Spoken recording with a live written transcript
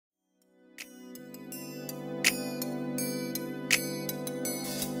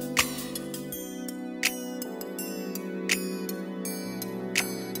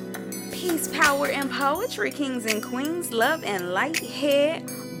Peace, power, and poetry, kings and queens, love and light,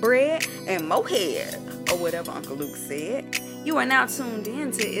 head, bread, and mohead, or whatever Uncle Luke said. You are now tuned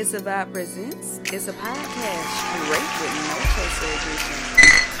in to It's a Vibe Presents. It's a podcast straight with no chaser edition.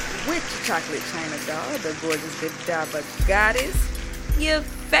 With your chocolate china doll, the gorgeous Godiva goddess, your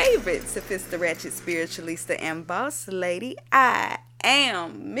favorite Sophista Ratchet spiritualista and boss lady, I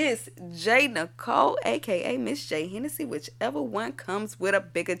am Miss J. Nicole, aka Miss J. Hennessy, whichever one comes with a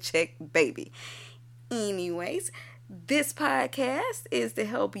bigger check, baby. Anyways, this podcast is to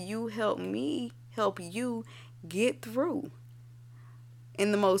help you, help me, help you get through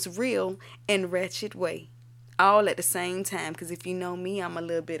in the most real and ratchet way. All at the same time, because if you know me, I'm a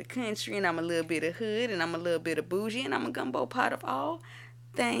little bit of country, and I'm a little bit of hood, and I'm a little bit of bougie, and I'm a gumbo pot of all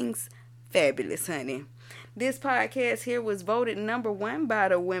things fabulous, honey. This podcast here was voted number 1 by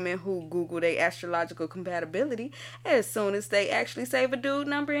the women who Google their astrological compatibility as soon as they actually save a dude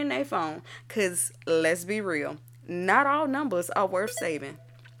number in their phone. Because, let's be real, not all numbers are worth saving.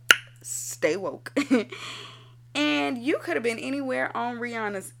 Stay woke. And you could have been anywhere on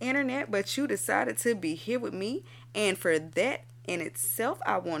Rihanna's internet, but you decided to be here with me. And for that in itself,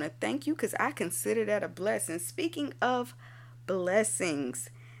 I want to thank you because I consider that a blessing. Speaking of blessings,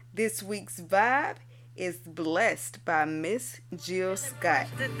 this week's vibe is Blessed by Miss Jill Scott.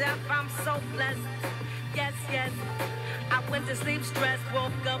 I'm so blessed. Yes, yes. I went to sleep stressed,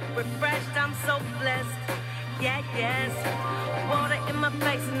 woke up refreshed. I'm so blessed. Yeah, yes. Water in my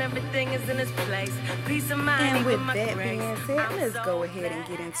face and everything is in its place. Peace of mind. And with that being said, let's go ahead and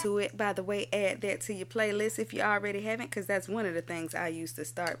get into it. By the way, add that to your playlist if you already haven't, because that's one of the things I use to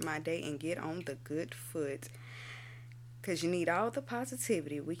start my day and get on the good foot. Because you need all the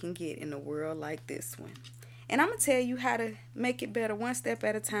positivity we can get in a world like this one. And I'm going to tell you how to make it better one step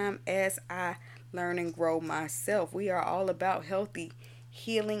at a time as I learn and grow myself. We are all about healthy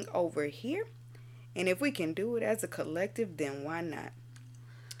healing over here. And if we can do it as a collective, then why not?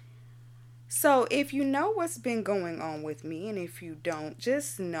 So if you know what's been going on with me, and if you don't,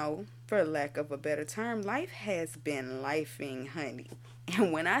 just know, for lack of a better term, life has been lifing, honey.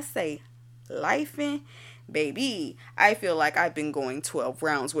 And when I say lifing, baby, I feel like I've been going 12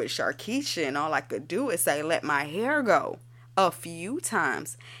 rounds with Sharkeisha, and all I could do is say, let my hair go a few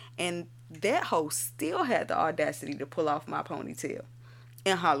times. And that hoe still had the audacity to pull off my ponytail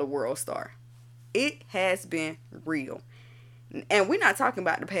and holler world star. It has been real. And we're not talking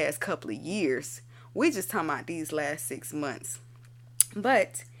about the past couple of years. We're just talking about these last 6 months.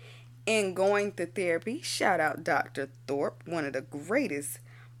 But in going to therapy, shout out Dr. Thorpe, one of the greatest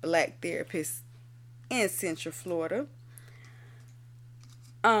black therapists in Central Florida.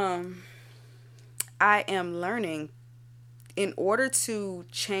 I am learning, in order to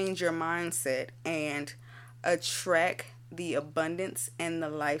change your mindset and attract the abundance and the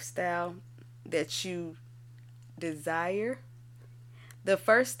lifestyle that you desire, the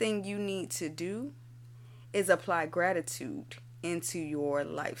first thing you need to do is apply gratitude into your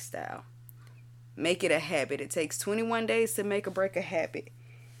lifestyle. Make it a habit. It takes 21 days to make or break a habit.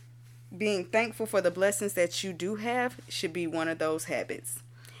 Being thankful for the blessings that you do have should be one of those habits.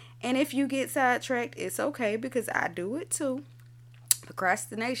 And if you get sidetracked, it's okay, because I do it too.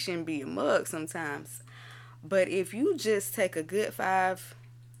 Procrastination be a mug sometimes. But if you just take a good 5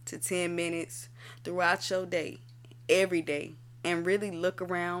 to 10 minutes throughout your day, every day, and really look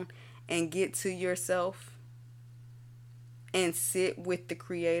around and get to yourself and sit with the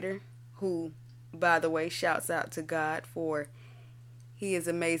Creator, who, by the way, shouts out to God for He is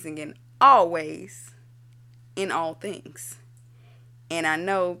amazing in all ways, in all things. And I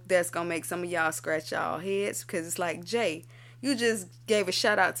know that's going to make some of y'all scratch y'all heads, because it's like, Jay, you just gave a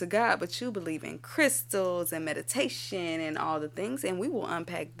shout out to God, but you believe in crystals and meditation and all the things. And we will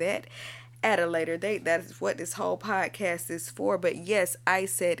unpack that at a later date. That is what this whole podcast is for. But yes, I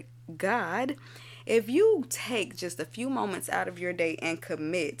said God. If you take just a few moments out of your day and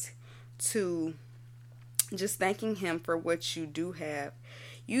commit to just thanking Him for what you do have,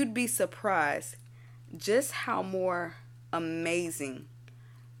 you'd be surprised just how more amazing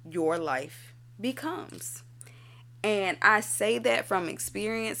your life becomes. And I say that from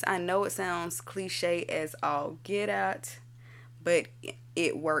experience. I know it sounds cliche as all get out, but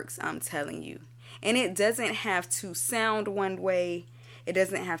it works, I'm telling you. And it doesn't have to sound one way. It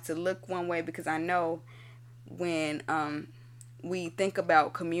doesn't have to look one way, because I know when we think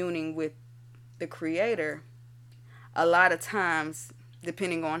about communing with the Creator, a lot of times,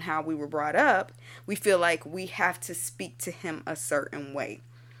 depending on how we were brought up, we feel like we have to speak to Him a certain way.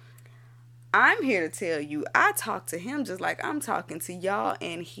 I'm here to tell you, I talk to Him just like I'm talking to y'all,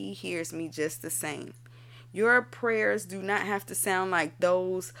 and He hears me just the same. Your prayers do not have to sound like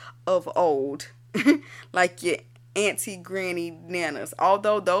those of old, like your auntie, granny, nanas.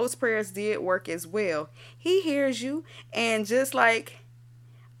 Although those prayers did work as well, he hears you. And just like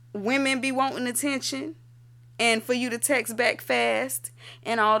women be wanting attention and for you to text back fast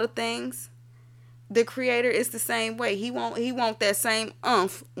and all the things, the Creator is the same way. He want that same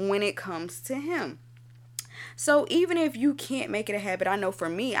umph when it comes to him. So even if you can't make it a habit, I know for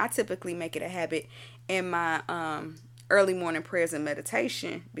me, I typically make it a habit in my early morning prayers and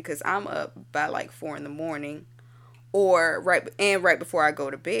meditation, because I'm up by like 4 a.m. or right before I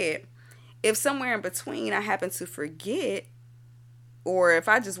go to bed. If somewhere in between I happen to forget, or if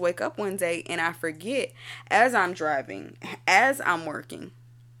I just wake up one day and I forget, as I'm driving, as I'm working,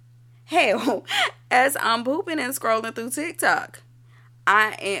 hell, as I'm pooping and scrolling through TikTok,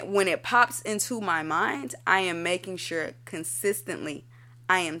 when it pops into my mind, I am making sure consistently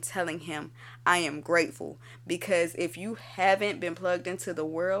I am telling him I am grateful. Because if you haven't been plugged into the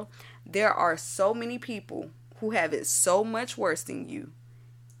world, there are so many people who have it so much worse than you.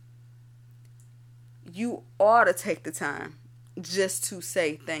 You ought to take the time just to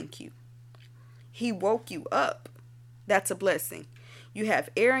say thank you. He woke you up. That's a blessing. You have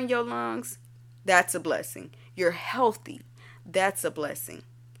air in your lungs. That's a blessing. You're healthy. That's a blessing.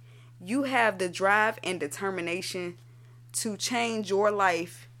 You have the drive and determination to change your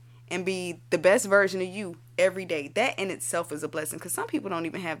life and be the best version of you every day. That in itself is a blessing, because some people don't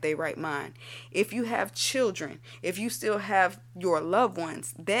even have their right mind. If you have children, if you still have your loved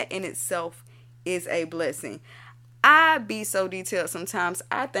ones, that in itself is a blessing. I be so detailed sometimes.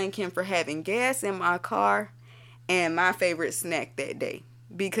 I thank him for having gas in my car and my favorite snack that day,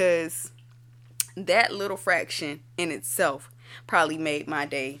 because that little fraction in itself probably made my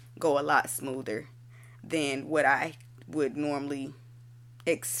day go a lot smoother than what I would normally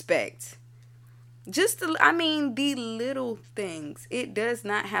expect. The little things. It does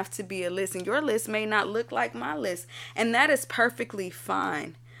not have to be a list, and your list may not look like my list, and that is perfectly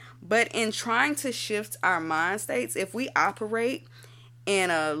fine. But in trying to shift our mind states, if we operate in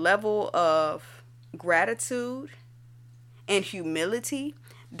a level of gratitude and humility,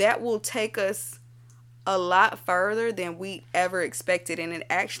 that will take us a lot further than we ever expected, and it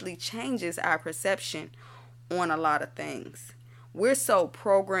actually changes our perception on a lot of things. We're so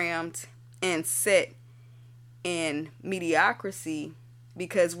programmed and set in mediocrity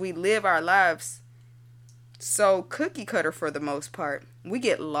because we live our lives so cookie cutter for the most part. We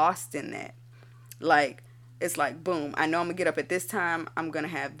get lost in that. Like, it's like, boom, I know I'm going to get up at this time. I'm going to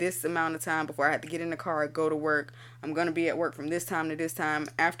have this amount of time before I have to get in the car, go to work. I'm going to be at work from this time to this time.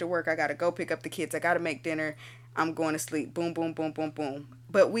 After work, I got to go pick up the kids. I got to make dinner. I'm going to sleep. Boom, boom, boom, boom, boom.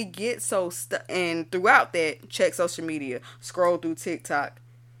 But we get so stuck. And throughout that, check social media, scroll through TikTok,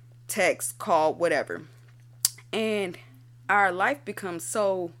 text, call, whatever. And our life becomes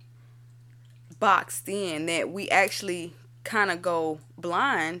so boxed in that we actually kind of go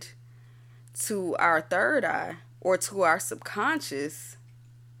blind to our third eye or to our subconscious,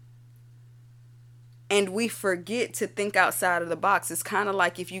 and we forget to think outside of the box. It's kind of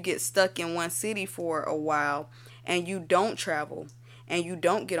like if you get stuck in one city for a while and you don't travel and you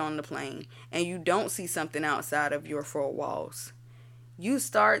don't get on the plane and you don't see something outside of your four walls. You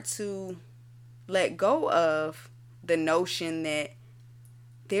start to let go of the notion that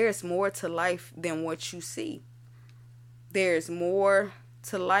there's more to life than what you see. There's more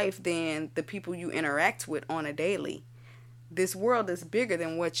to life than the people you interact with on a daily. This world is bigger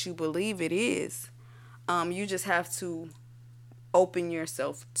than what you believe it is. You just have to open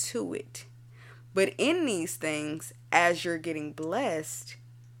yourself to it. But in these things, as you're getting blessed,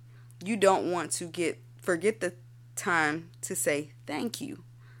 you don't want to forget the time to say thank you.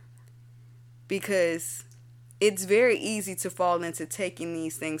 Because it's very easy to fall into taking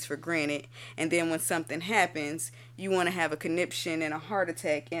these things for granted. And then when something happens, you want to have a conniption and a heart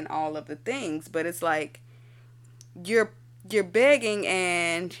attack and all of the things. But it's like you're begging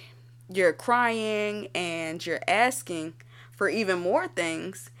and you're crying and you're asking for even more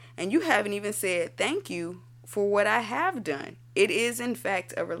things. And you haven't even said thank you for what I have done. It is, in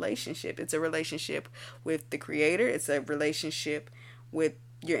fact, a relationship. It's a relationship with the Creator. It's a relationship with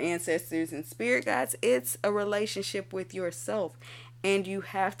your ancestors and spirit guides. It's a relationship with yourself. And you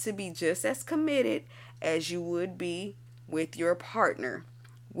have to be just as committed as you would be with your partner,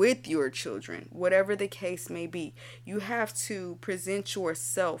 with your children, whatever the case may be. You have to present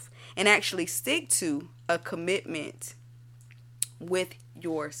yourself and actually stick to a commitment with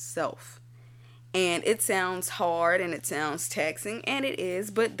yourself. And it sounds hard and it sounds taxing, and it is,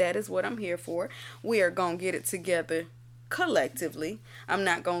 but that is what I'm here for. We are going to get it together collectively. I'm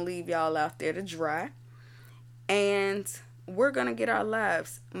not going to leave y'all out there to dry. and we're going to get our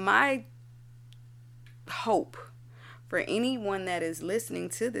lives. My hope for anyone that is listening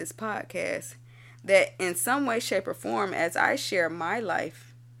to this podcast, that in some way, shape, or form, as I share my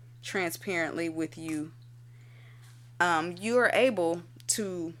life transparently with you, you are able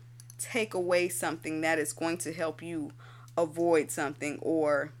to take away something that is going to help you avoid something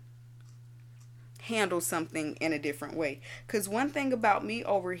or handle something in a different way. Because one thing about me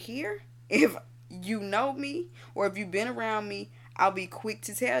over here, if you know me or if you've been around me, I'll be quick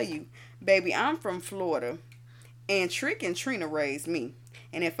to tell you, baby, I'm from Florida, and Trick and Trina raised me.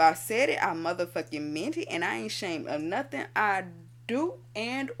 And if I said it, I motherfucking meant it, and I ain't ashamed of nothing I do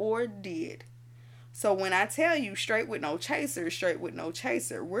and or did. So when I tell you straight with no chaser,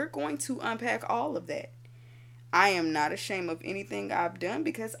 we're going to unpack all of that. I am not ashamed of anything I've done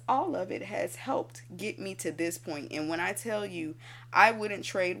because all of it has helped get me to this point. And when I tell you I wouldn't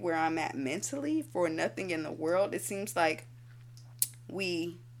trade where I'm at mentally for nothing in the world, it seems like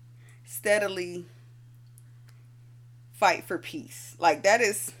we steadily fight for peace. Like, that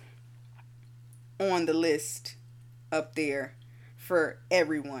is on the list up there for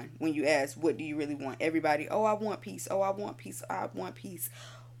everyone. When you ask, what do you really want? Everybody, oh, I want peace. Oh, I want peace. I want peace.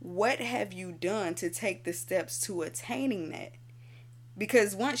 What have you done to take the steps to attaining that?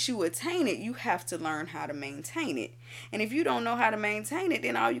 Because once you attain it, you have to learn how to maintain it. And if you don't know how to maintain it,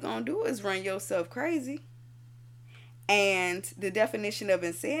 then all you're going to do is run yourself crazy. And the definition of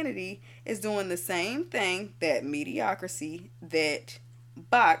insanity is doing the same thing, that mediocrity, that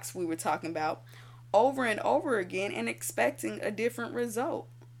box we were talking about, over and over again and expecting a different result.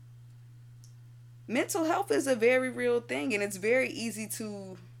 Mental health is a very real thing, and it's very easy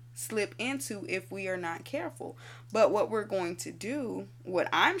to slip into if we are not careful. But what we're going to do, what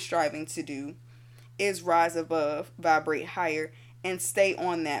I'm striving to do, is rise above, vibrate higher, and stay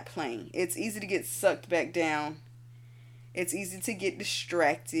on that plane. It's easy to get sucked back down. It's easy to get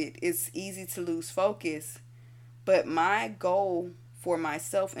distracted. It's easy to lose focus. But my goal for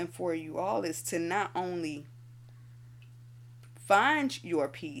myself and for you all is to not only find your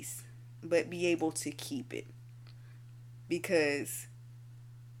peace, but be able to keep it. Because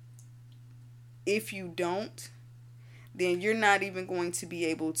if you don't, then you're not even going to be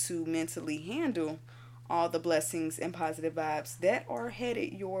able to mentally handle all the blessings and positive vibes that are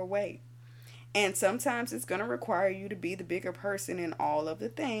headed your way. And sometimes it's going to require you to be the bigger person in all of the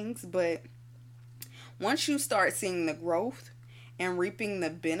things. But once you start seeing the growth and reaping the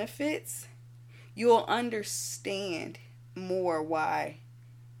benefits, you'll understand more why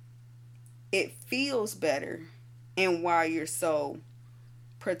it feels better and why you're so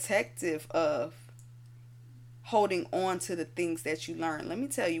protective of holding on to the things that you learn. Let me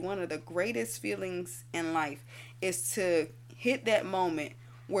tell you, one of the greatest feelings in life is to hit that moment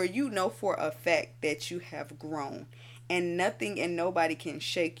where you know for a fact that you have grown, and nothing and nobody can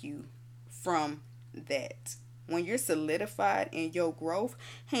shake you from that. When you're solidified in your growth,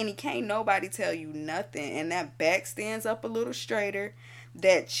 honey, can't nobody tell you nothing. And that back stands up a little straighter,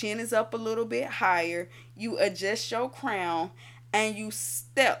 that chin is up a little bit higher, you adjust your crown, and you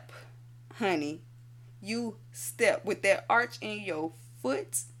step, honey. You step with that arch in your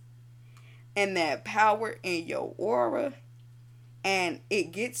foot and that power in your aura. And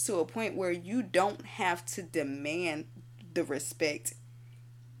it gets to a point where you don't have to demand the respect.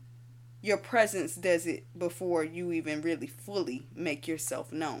 Your presence does it before you even really fully make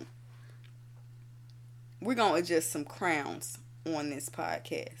yourself known. We're going to adjust some crowns on this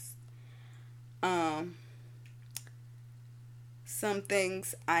podcast. Some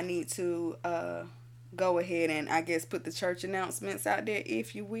things I need to go ahead and, I guess, put the church announcements out there,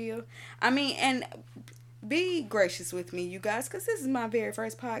 if you will. I mean, and be gracious with me, you guys, because this is my very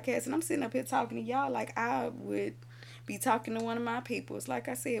first podcast, and I'm sitting up here talking to y'all like I would be talking to one of my peoples. Like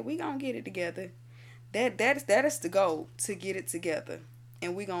I said, we gonna get it together. That is the goal, to get it together,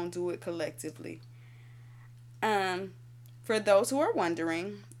 and we gonna do it collectively. For those who are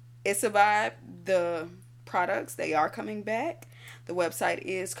wondering, It's a Vibe, the products, they are coming back. The website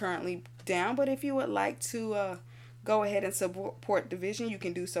is currently down, but if you would like to go ahead and support the vision, you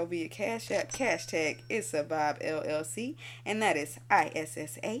can do so via Cash App, hashtag It's a Vibe LLC, and that is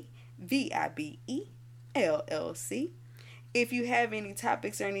ISSAVIBE LLC. If you have any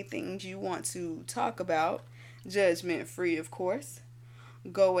topics or anything you want to talk about, judgment free, of course,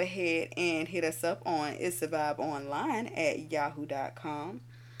 go ahead and hit us up on It's a Vibe Online at yahoo.com,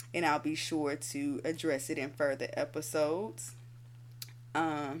 and I'll be sure to address it in further episodes.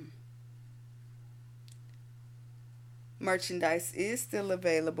 Merchandise is still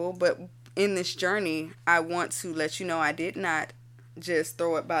available, but in this journey, I want to let you know I did not just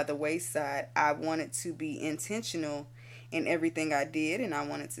throw it by the wayside. I wanted to be intentional in everything I did, and I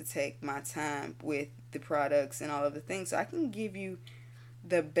wanted to take my time with the products and all of the things so I can give you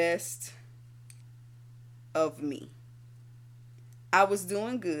the best of me. I was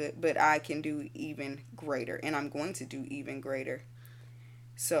doing good, but I can do even greater, and I'm going to do even greater.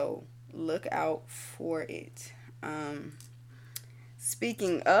 So look out for it.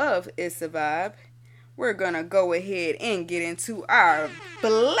 Speaking of It's a Vibe, we're going to go ahead and get into our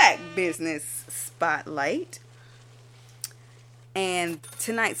Black Business Spotlight. And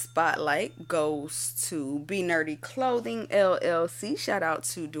tonight's spotlight goes to Be Nerdy Clothing LLC. Shout out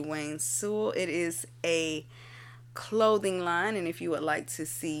to Dwayne Sewell. It is a clothing line, and if you would like to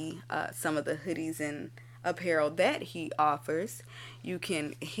see some of the hoodies and apparel that he offers, you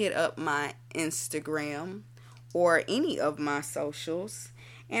can hit up my Instagram or any of my socials,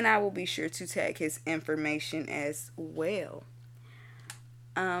 and I will be sure to tag his information as well.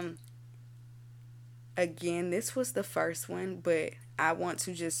 Again, this was the first one, but I want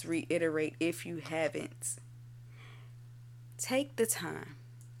to just reiterate, if you haven't, take the time.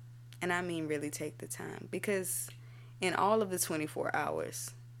 And I mean really take the time, because in all of the 24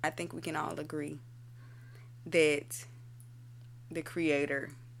 hours, I think we can all agree that the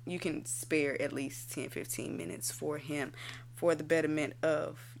creator, you can spare at least 10-15 minutes for him, for the betterment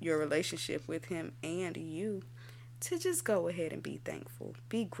of your relationship with him and you, to just go ahead and be thankful,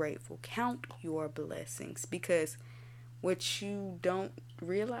 be grateful, count your blessings, because what you don't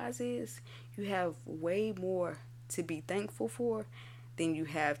realize is you have way more to be thankful for than you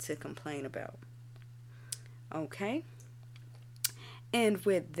have to complain about. Okay? And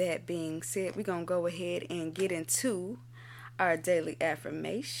with that being said, we're going to go ahead and get into our daily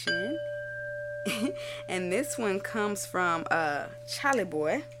affirmation. And this one comes from Charlie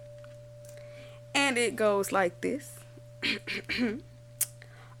Boy. And it goes like this.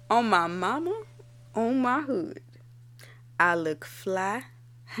 On my mama, on my hood, I look fly,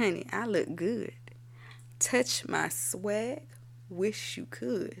 honey, I look good. Touch my swag, wish you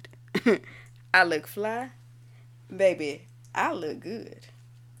could. I look fly, baby, I look good.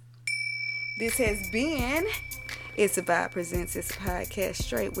 This has been It's a Vibe Presents This Podcast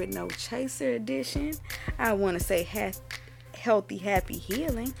Straight with No Chaser edition. I want to say healthy, happy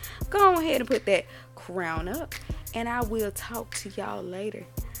healing. Go ahead and put that crown up, and I will talk to y'all later.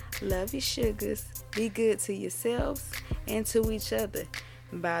 Love you, sugars. Be good to yourselves and to each other.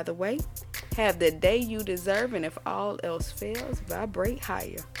 By the way, have the day you deserve, and if all else fails, vibrate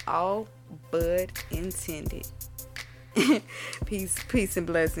higher. All bud intended. Peace and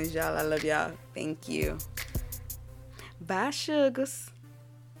blessings, y'all. I love y'all. Thank you. Bye, sugars.